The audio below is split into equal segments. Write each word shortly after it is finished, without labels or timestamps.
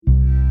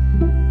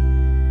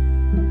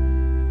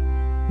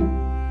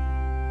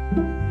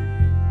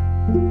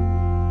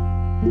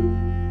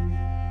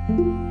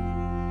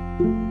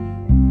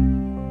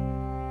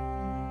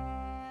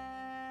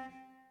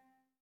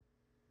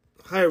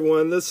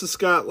everyone, this is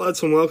Scott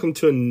Lutz, and welcome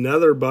to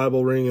another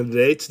Bible reading of the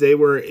day. Today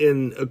we're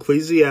in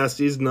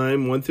Ecclesiastes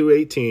 9, 1 through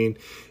 18,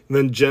 and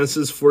then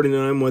Genesis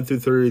 49, 1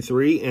 through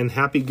 33, and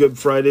happy Good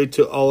Friday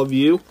to all of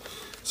you.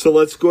 So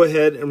let's go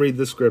ahead and read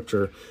the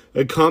scripture.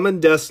 A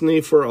common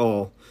destiny for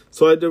all.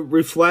 So I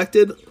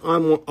reflected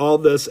on all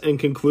this and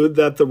conclude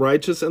that the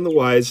righteous and the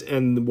wise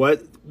and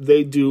what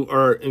they do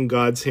are in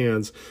God's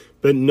hands,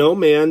 but no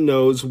man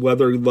knows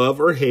whether love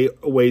or hate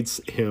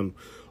awaits him.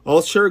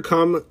 All share a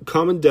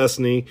common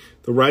destiny,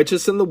 the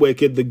righteous and the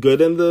wicked, the good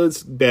and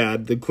the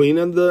bad, the clean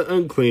and the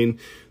unclean,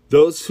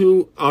 those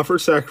who offer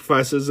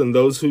sacrifices and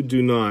those who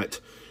do not.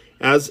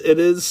 As it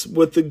is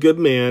with the good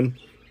man,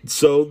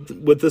 so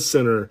with the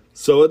sinner.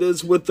 So it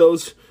is with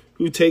those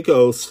who take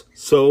oaths,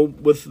 so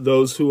with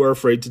those who are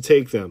afraid to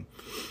take them.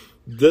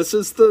 This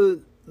is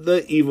the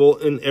evil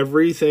in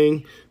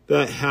everything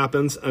that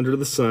happens under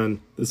the sun.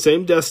 The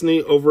same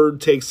destiny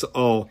overtakes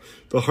all.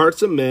 The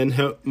hearts of men,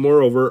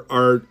 moreover,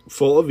 are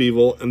full of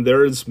evil, and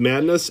there is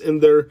madness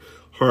in their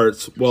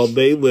hearts while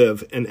they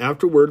live, and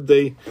afterward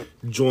they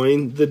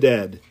join the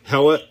dead.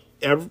 However,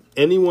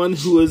 anyone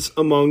who is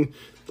among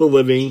the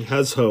living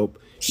has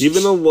hope.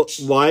 Even a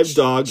live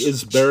dog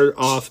is better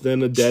off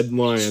than a dead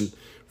lion.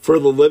 For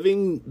the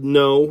living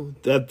know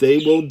that they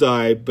will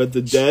die, but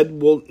the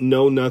dead will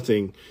know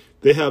nothing.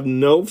 They have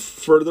no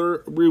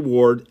further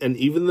reward, and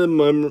even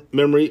the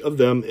memory of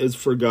them is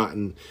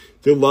forgotten.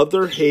 They love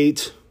their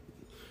hate,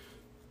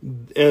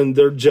 and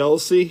their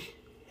jealousy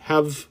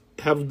have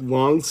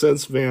long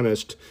since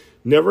vanished.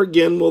 Never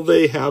again will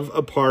they have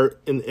a part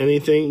in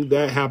anything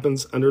that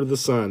happens under the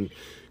sun.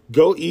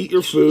 Go eat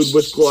your food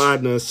with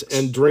gladness,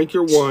 and drink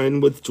your wine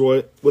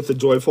with a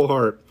joyful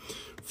heart.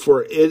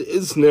 For it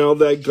is now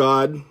that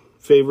God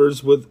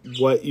favors with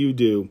what you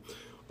do.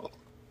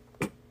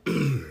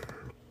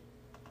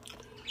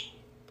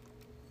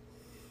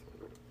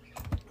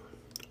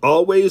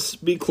 Always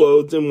be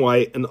clothed in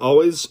white, and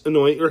always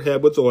anoint your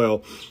head with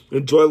oil.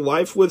 Enjoy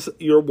life with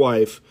your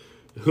wife,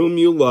 whom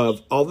you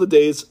love, all the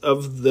days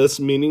of this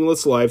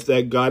meaningless life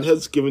that God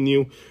has given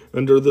you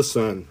under the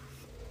sun.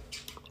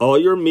 All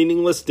your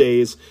meaningless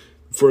days,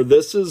 for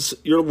this is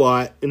your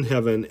lot in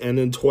heaven, and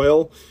in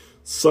toil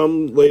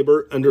some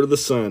labor under the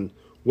sun.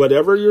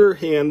 Whatever your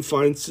hand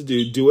finds to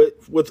do, do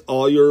it with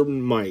all your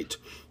might.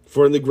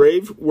 For in the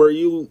grave where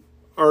you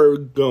are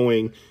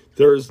going,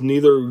 there is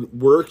neither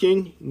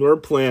working, nor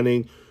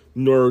planning,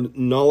 nor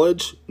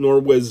knowledge, nor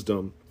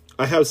wisdom.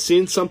 I have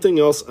seen something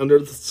else under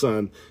the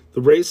sun. The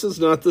race is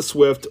not the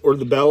swift, or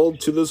the battle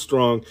to the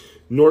strong,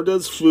 nor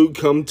does food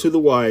come to the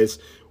wise,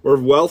 or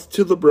wealth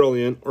to the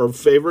brilliant, or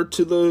favor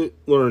to the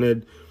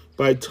learned,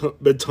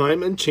 but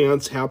time and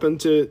chance happen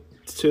to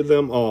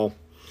them all.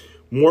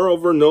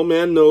 Moreover, no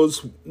man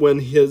knows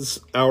when his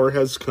hour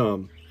has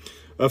come.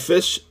 As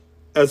fish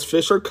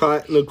are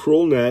caught in a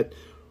cruel net,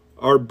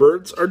 our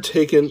birds are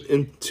taken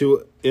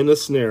in a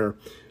snare.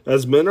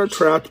 As men are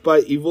trapped by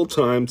evil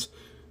times,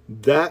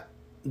 that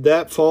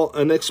fall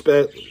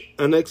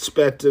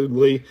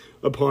unexpectedly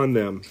upon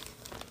them.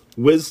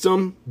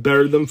 Wisdom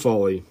better than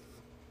folly.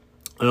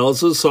 I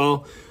also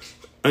saw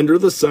under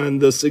the sun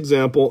this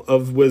example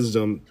of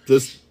wisdom,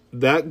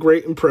 that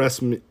greatly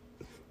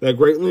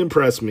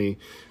impressed me.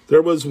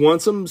 There was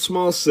once a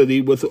small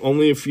city with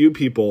only a few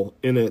people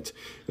in it,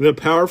 and a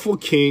powerful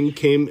king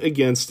came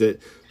against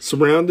it,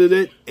 surrounded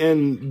it,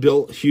 and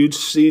built huge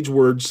siege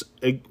works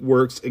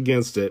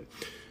against it.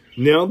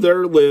 Now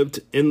there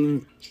lived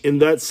in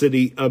that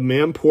city a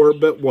man poor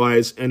but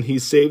wise, and he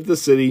saved the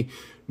city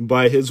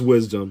by his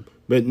wisdom.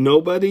 But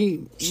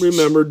nobody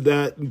remembered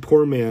that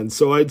poor man.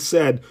 So I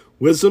said,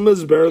 wisdom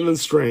is better than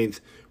strength,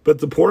 but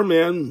the poor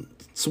man's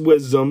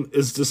wisdom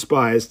is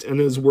despised, and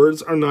his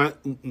words are no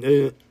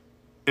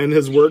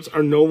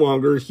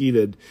longer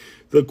heeded.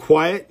 The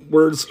quiet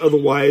words of the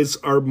wise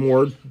are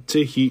more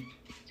to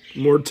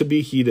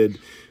be heeded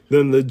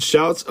than the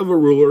shouts of a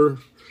ruler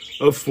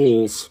of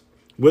fools.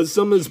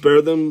 Wisdom is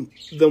better than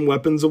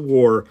weapons of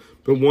war,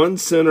 but one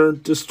sinner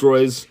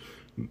destroys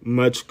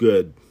much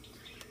good.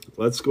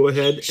 Let's go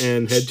ahead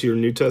and head to your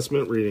New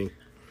Testament reading.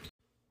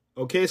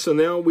 Okay, so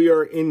now we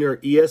are in your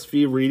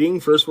ESV reading.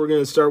 First, we're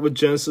going to start with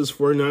Genesis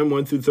 49,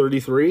 1 through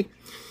 33,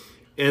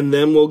 and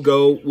then we'll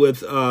go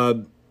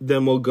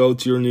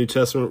to your New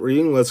Testament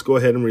reading. Let's go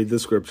ahead and read the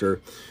scripture.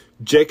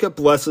 Jacob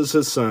blesses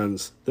his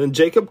sons. Then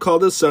Jacob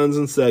called his sons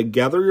and said,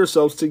 "Gather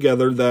yourselves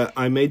together, that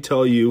I may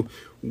tell you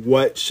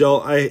what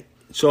shall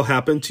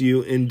happen to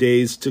you in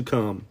days to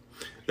come.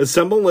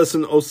 Assemble,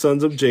 listen, O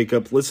sons of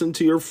Jacob. Listen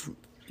to your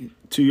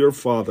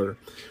father.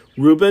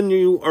 Reuben,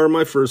 you are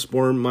my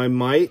firstborn, my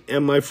might,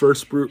 and my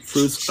first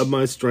fruits of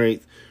my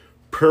strength,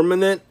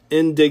 permanent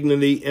in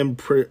dignity and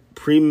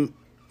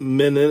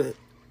preeminent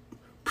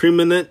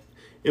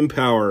in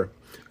power.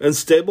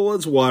 Unstable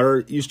as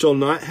water, you shall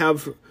not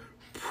have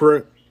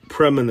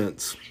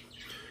preeminence.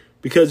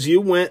 Because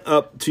you went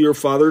up to your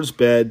father's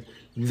bed,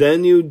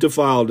 then you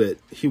defiled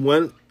it. He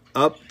went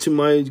up to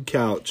my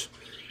couch.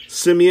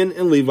 Simeon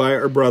and Levi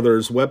are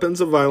brothers. Weapons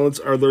of violence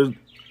are their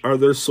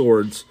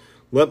swords.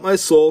 Let my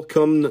soul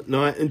come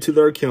not into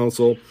their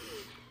counsel,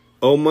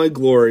 O my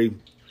glory,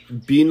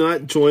 be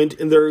not joined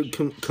in their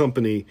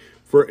company,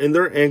 for in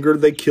their anger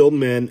they killed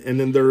men,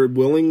 and in their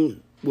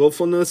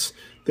willfulness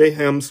they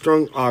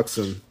hamstrung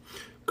oxen.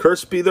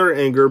 Cursed be their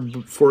anger,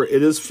 for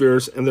it is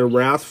fierce, and their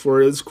wrath,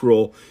 for it is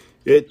cruel.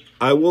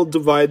 I will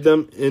divide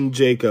them in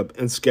Jacob,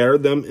 and scatter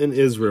them in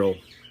Israel.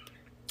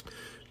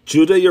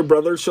 Judah, your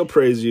brothers shall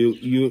praise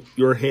you.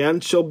 Your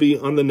hand shall be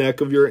on the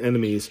neck of your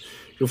enemies.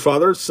 Your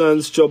father's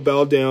sons shall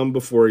bow down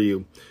before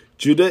you.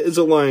 Judah is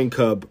a lion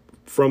cub.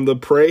 From the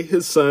prey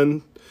his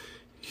son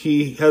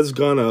he has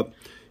gone up.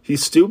 He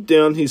stooped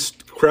down, he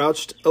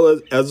crouched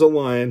as a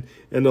lion,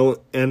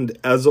 and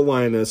as a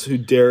lioness who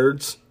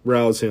dares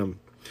rouse him.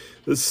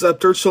 The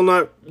scepter shall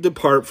not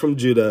depart from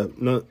Judah,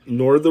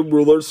 nor the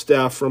ruler's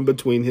staff from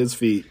between his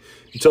feet,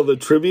 until the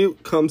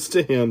tribute comes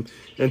to him,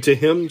 and to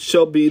him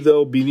shall be the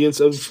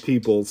obedience of his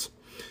peoples.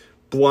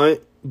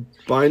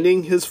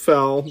 Binding his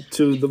foal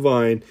to the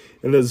vine,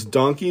 and his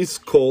donkey's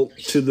colt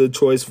to the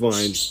choice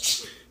vine.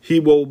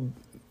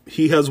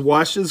 He has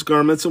washed his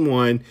garments in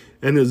wine,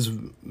 and his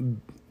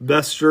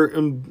vesture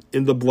in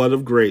the blood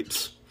of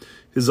grapes.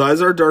 His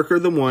eyes are darker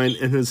than wine,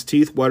 and his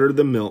teeth whiter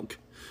than milk.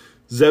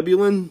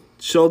 Zebulun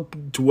shall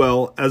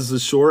dwell as the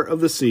shore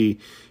of the sea.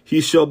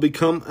 He shall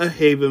become a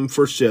haven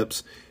for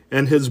ships,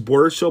 and his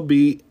border shall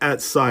be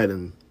at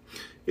Sidon.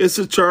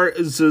 Issachar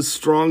is a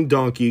strong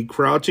donkey,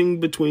 crouching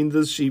between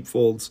the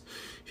sheepfolds.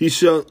 He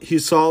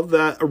saw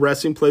that a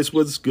resting place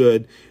was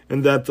good,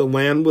 and that the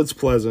land was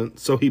pleasant.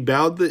 So he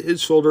bowed his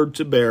shoulder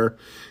to bear,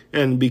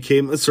 and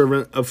became a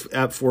servant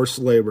at forced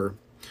labor.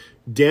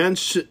 Dan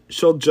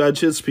shall judge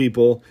his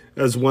people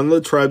as one of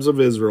the tribes of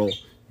Israel.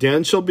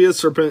 Dan shall be a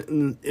serpent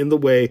in the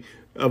way,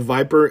 a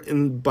viper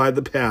by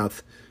the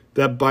path,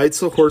 that bites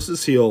the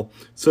horse's heel,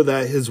 so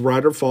that his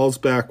rider falls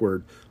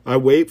backward. I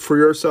wait for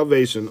your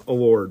salvation, O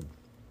Lord.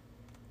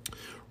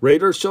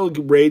 Raiders shall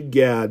raid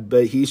Gad,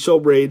 but he shall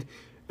raid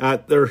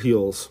at their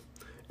heels.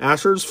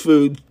 Asher's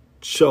food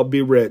shall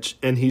be rich,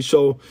 and he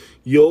shall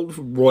yield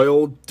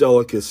royal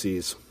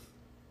delicacies.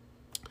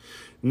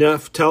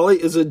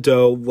 Naphtali is a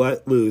doe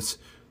let loose,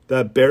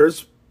 that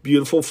bears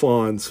beautiful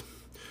fawns.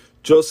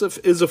 Joseph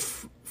is a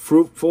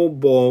fruitful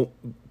bough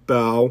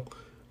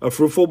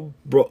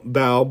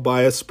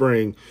by a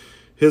spring.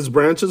 His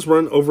branches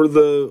run over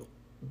the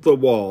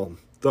wall.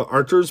 The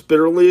archers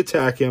bitterly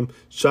attack him,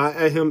 shot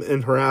at him,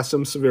 and harassed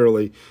him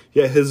severely.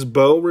 Yet his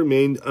bow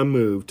remained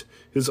unmoved.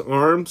 His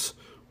arms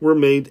were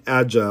made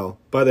agile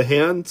by the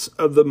hands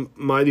of the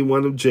mighty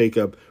one of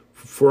Jacob.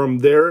 From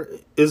there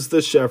is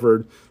the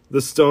shepherd,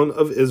 the stone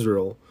of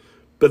Israel.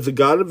 But the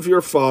God of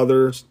your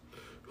fathers,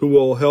 who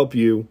will help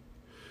you,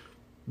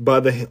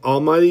 by the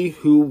Almighty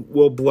who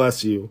will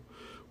bless you,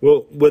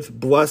 with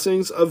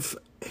blessings of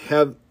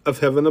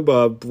heaven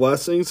above,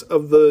 blessings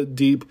of the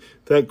deep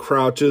that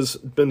crouches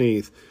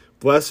beneath,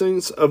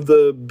 blessings of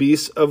the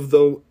beasts of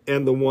the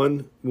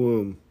one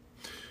womb.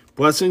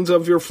 Blessings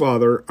of your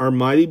father are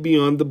mighty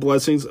beyond the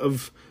blessings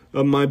of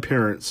my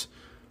parents.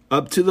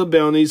 Up to the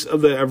bounties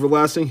of the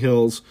everlasting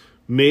hills,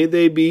 may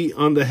they be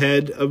on the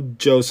head of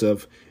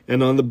Joseph,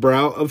 and on the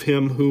brow of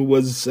him who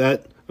was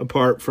set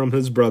apart from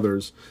his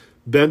brothers.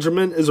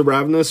 Benjamin is a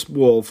ravenous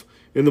wolf,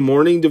 in the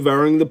morning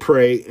devouring the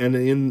prey, and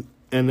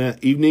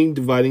at evening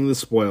dividing the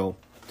spoil.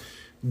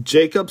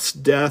 Jacob's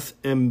death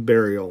and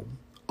burial.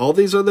 All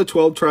these are the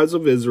 12 tribes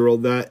of Israel.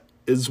 That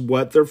is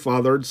what their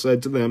father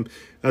said to them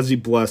as he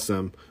blessed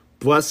them,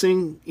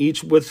 blessing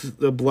each with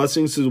the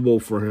blessing suitable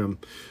for him.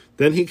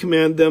 Then he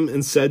commanded them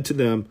and said to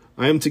them,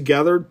 I am to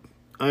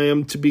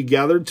be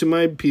gathered to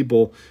my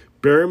people.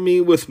 Bury me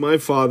with my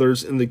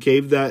fathers in the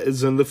cave that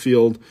is in the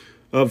field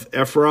of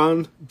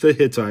Ephron the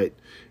Hittite,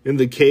 in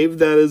the cave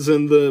that is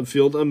in the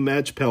field of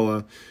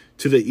Machpelah,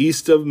 to the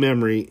east of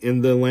Mamre,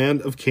 in the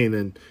land of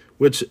Canaan,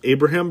 which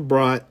Abraham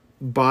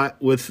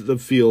bought with the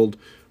field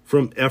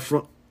from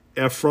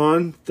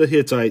Ephron the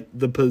Hittite,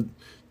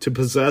 to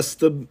possess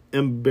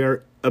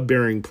a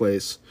burying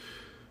place.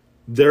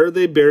 There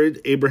they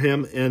buried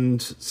Abraham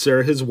and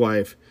Sarah his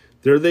wife.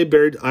 There they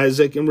buried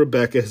Isaac and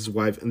Rebekah his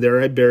wife, and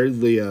there I buried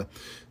Leah.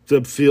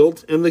 The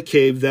field and the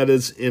cave that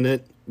is in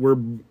it were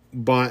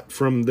bought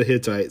from the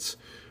Hittites.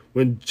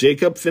 When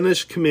Jacob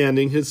finished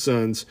commanding his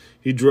sons,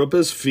 he drew up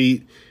his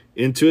feet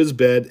into his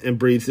bed and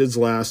breathed his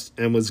last,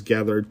 and was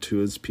gathered to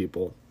his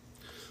people.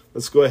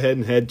 Let's go ahead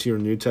and head to your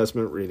New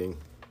Testament reading.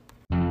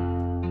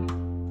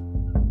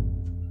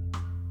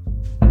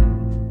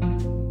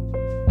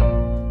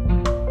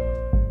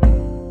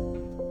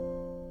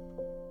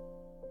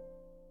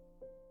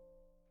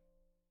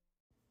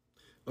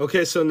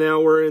 Okay, so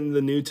now we're in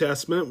the New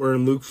Testament. We're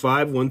in Luke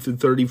 5, 1 through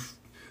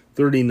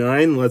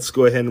 39. Let's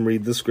go ahead and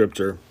read the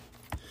scripture.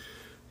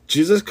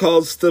 Jesus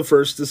calls the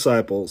first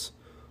disciples.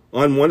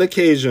 On one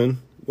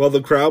occasion, while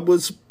the crowd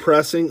was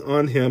pressing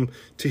on him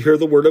to hear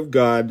the word of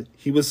God,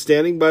 he was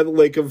standing by the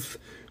lake of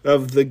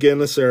the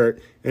Gennesaret,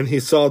 and he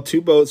saw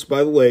 2 boats by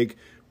the lake,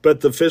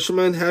 but the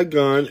fishermen had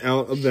gone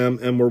out of them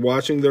and were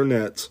washing their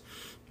nets.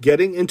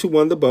 Getting into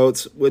one of the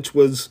boats, which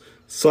was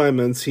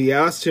Simon's, he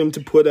asked him to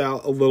put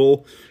out a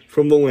little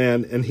from the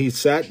land, and he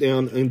sat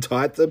down and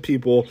taught the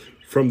people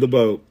from the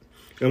boat.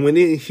 And when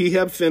he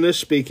had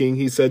finished speaking,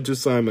 he said to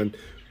Simon,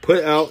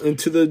 "Put out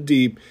into the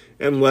deep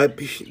and let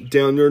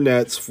down your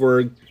nets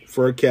for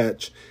a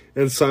catch."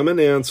 And Simon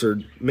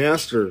answered,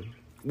 "Master,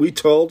 we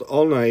toiled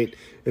all night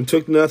and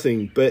took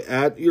nothing, but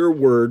at your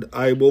word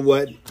I will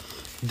let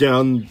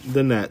down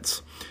the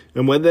nets."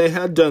 And when they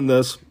had done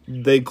this,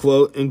 they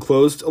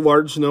enclosed a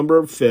large number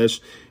of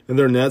fish, and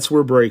their nets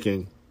were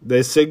breaking.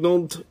 They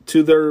signaled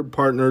to their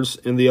partners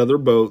in the other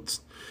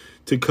boats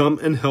to come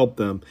and help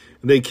them.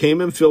 They came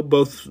and filled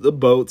both the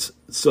boats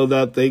so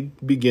that they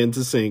began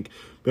to sink.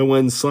 But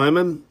when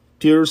Simon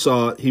Peter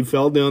saw it, he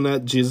fell down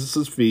at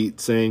Jesus'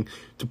 feet, saying,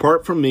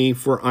 "Depart from me,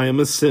 for I am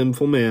a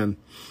sinful man,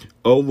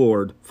 O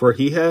Lord." For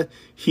he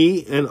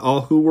and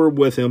all who were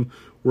with him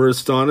were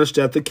astonished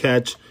at the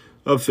catch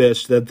of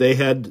fish that they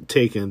had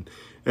taken.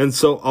 And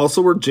so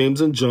also were James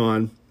and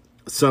John,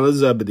 son of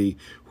Zebedee,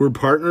 who were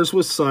partners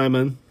with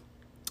Simon.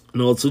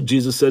 And also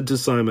Jesus said to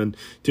Simon,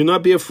 "Do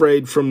not be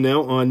afraid. From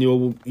now on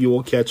you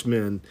will catch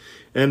men."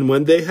 And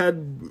when they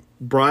had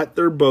brought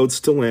their boats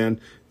to land,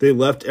 they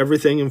left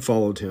everything and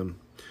followed him.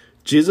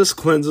 Jesus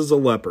cleanses a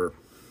leper.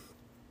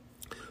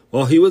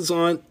 While he was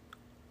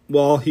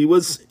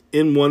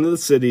in one of the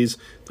cities,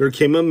 there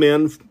came a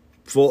man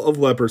full of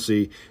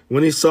leprosy.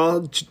 When he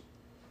saw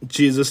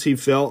Jesus, he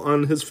fell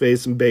on his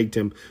face and begged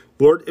him,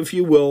 "Lord, if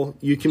you will,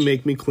 you can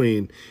make me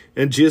clean."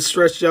 And Jesus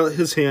stretched out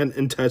his hand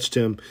and touched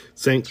him,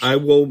 saying, I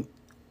will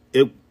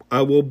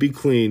be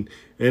clean,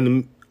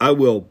 and I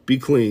will be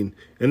clean.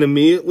 And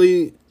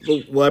immediately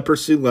the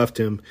leprosy left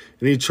him,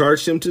 and he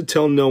charged him to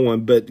tell no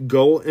one, but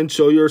go and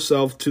show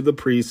yourself to the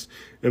priest,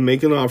 and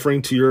make an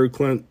offering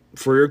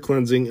for your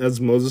cleansing,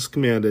 as Moses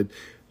commanded,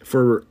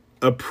 for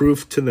a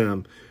proof to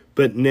them.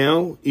 But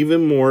now,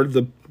 even more,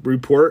 the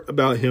report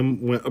about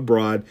him went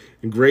abroad,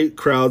 and great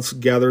crowds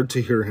gathered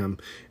to hear him,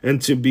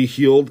 and to be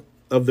healed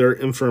of their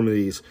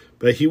infirmities.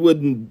 But he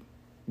would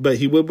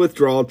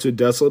withdraw to a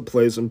desolate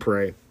place and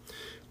pray.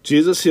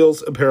 Jesus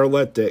heals a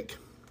paralytic.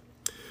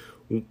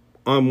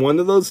 On one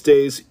of those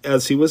days,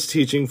 as he was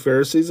teaching,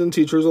 Pharisees and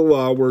teachers of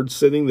law were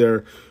sitting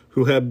there,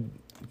 who had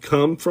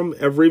come from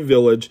every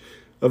village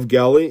of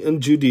Galilee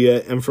and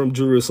Judea and from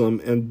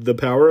Jerusalem, and the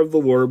power of the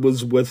Lord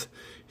was with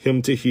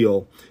him to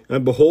heal.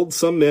 And behold,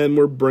 some men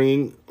were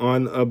bringing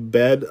on a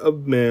bed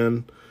of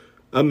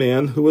a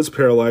man who was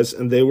paralyzed,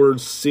 and they were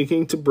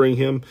seeking to bring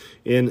him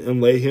in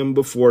and lay him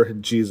before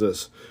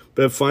Jesus.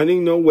 But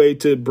finding no way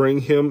to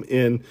bring him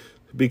in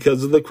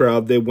because of the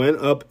crowd, they went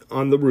up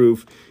on the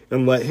roof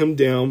and let him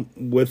down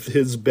with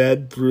his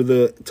bed through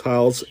the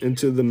tiles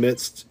into the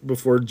midst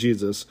before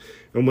Jesus.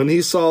 And when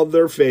he saw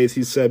their faith,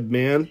 he said,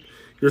 "Man,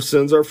 your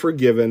sins are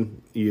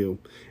forgiven you."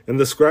 And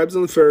the scribes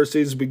and the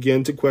Pharisees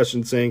began to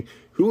question, saying,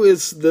 "Who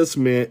is this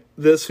man,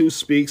 who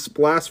speaks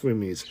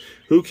blasphemies?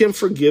 Who can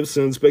forgive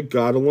sins but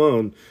God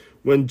alone?"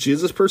 When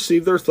Jesus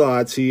perceived their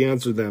thoughts, he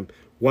answered them,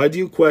 "Why do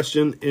you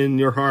question in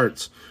your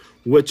hearts?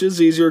 Which is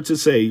easier to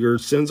say, 'Your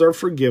sins are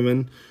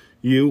forgiven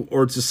you,'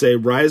 or to say,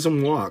 'Rise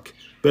and walk'?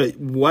 But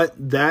what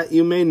that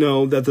you may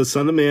know that the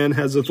Son of Man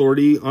has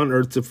authority on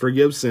earth to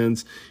forgive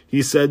sins,"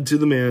 he said to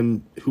the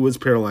man who was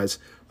paralyzed,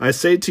 "I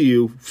say to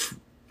you,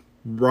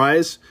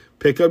 rise,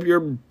 pick up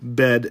your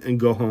bed, and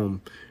go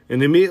home."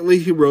 And immediately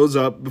he rose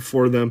up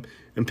before them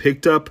and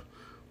picked up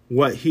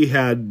what he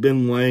had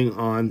been lying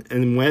on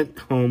and went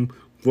home,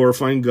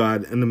 glorifying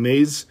God. And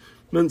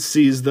amazement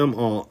seized them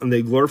all, and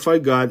they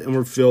glorified God and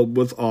were filled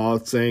with awe,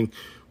 saying,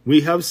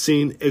 "We have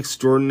seen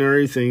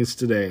extraordinary things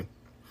today."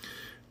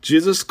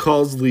 Jesus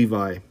calls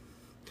Levi.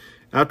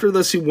 After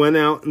this, he went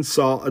out and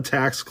saw a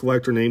tax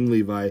collector named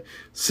Levi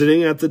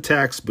sitting at the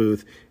tax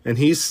booth, and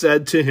he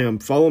said to him,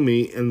 "Follow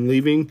me." And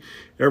leaving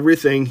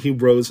everything, he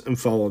rose and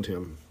followed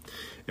him.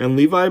 And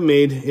Levi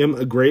made him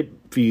a great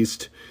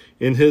feast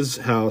in his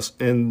house,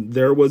 and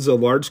there was a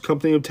large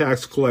company of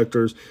tax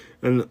collectors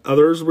and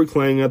others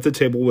reclining at the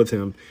table with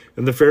him.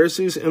 And the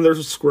Pharisees and their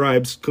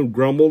scribes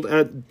grumbled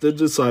at the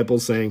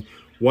disciples, saying,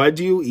 "Why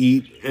do you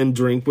eat and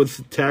drink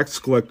with tax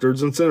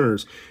collectors and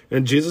sinners?"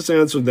 And Jesus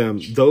answered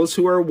them, "Those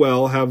who are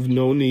well have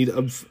no need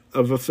of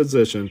a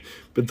physician,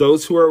 but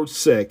those who are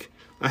sick.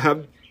 I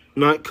have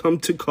not come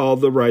to call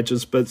the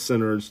righteous, but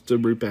sinners to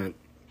repent."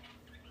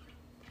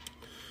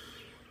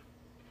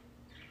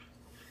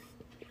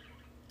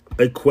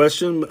 A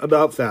question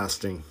about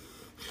fasting.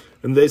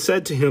 And they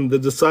said to him, The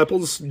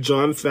disciples of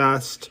John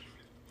fast,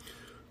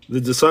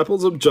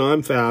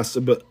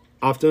 but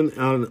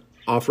often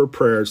offer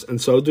prayers, and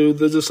so do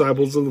the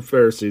disciples of the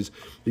Pharisees.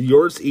 But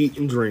yours eat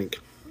and drink.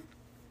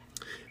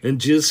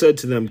 And Jesus said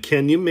to them,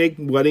 Can you make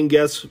wedding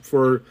guests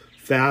for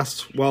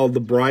fasts while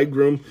the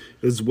bridegroom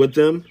is with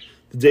them?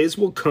 The days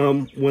will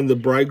come when the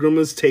bridegroom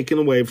is taken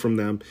away from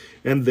them,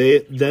 and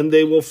then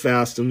they will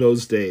fast in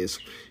those days.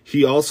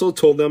 He also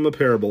told them a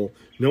parable.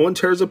 No one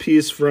tears a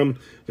piece from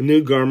a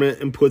new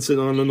garment and puts it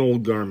on an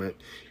old garment.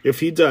 If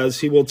he does,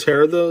 he will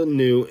tear the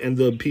new, and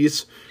the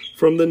piece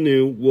from the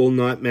new will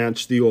not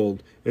match the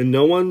old. And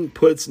no one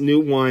puts new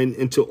wine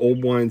into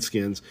old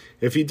wineskins.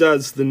 If he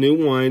does, the new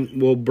wine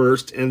will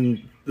burst,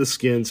 and the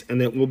skins,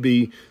 and it will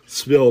be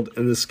spilled,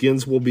 and the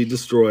skins will be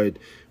destroyed.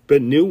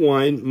 But new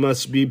wine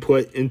must be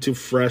put into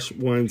fresh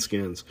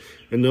wineskins.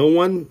 And no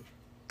one,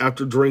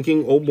 after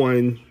drinking old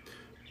wine,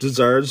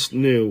 desires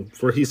new,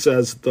 for he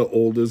says the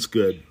old is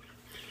good.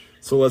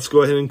 So let's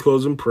go ahead and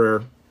close in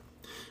prayer.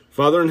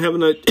 Father in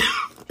heaven,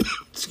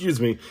 excuse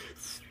me.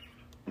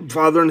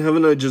 Father in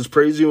heaven, I just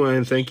praise you and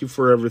I thank you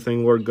for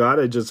everything, Lord God.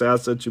 I just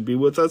ask that you be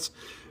with us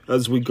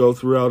as we go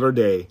throughout our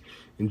day.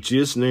 In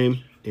Jesus'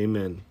 name,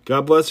 amen.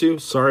 God bless you.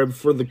 Sorry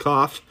for the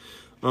cough.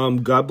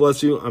 God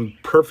bless you. I'm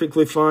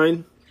perfectly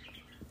fine.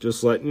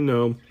 Just letting you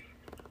know.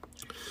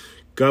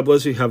 God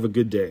bless you. Have a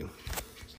good day.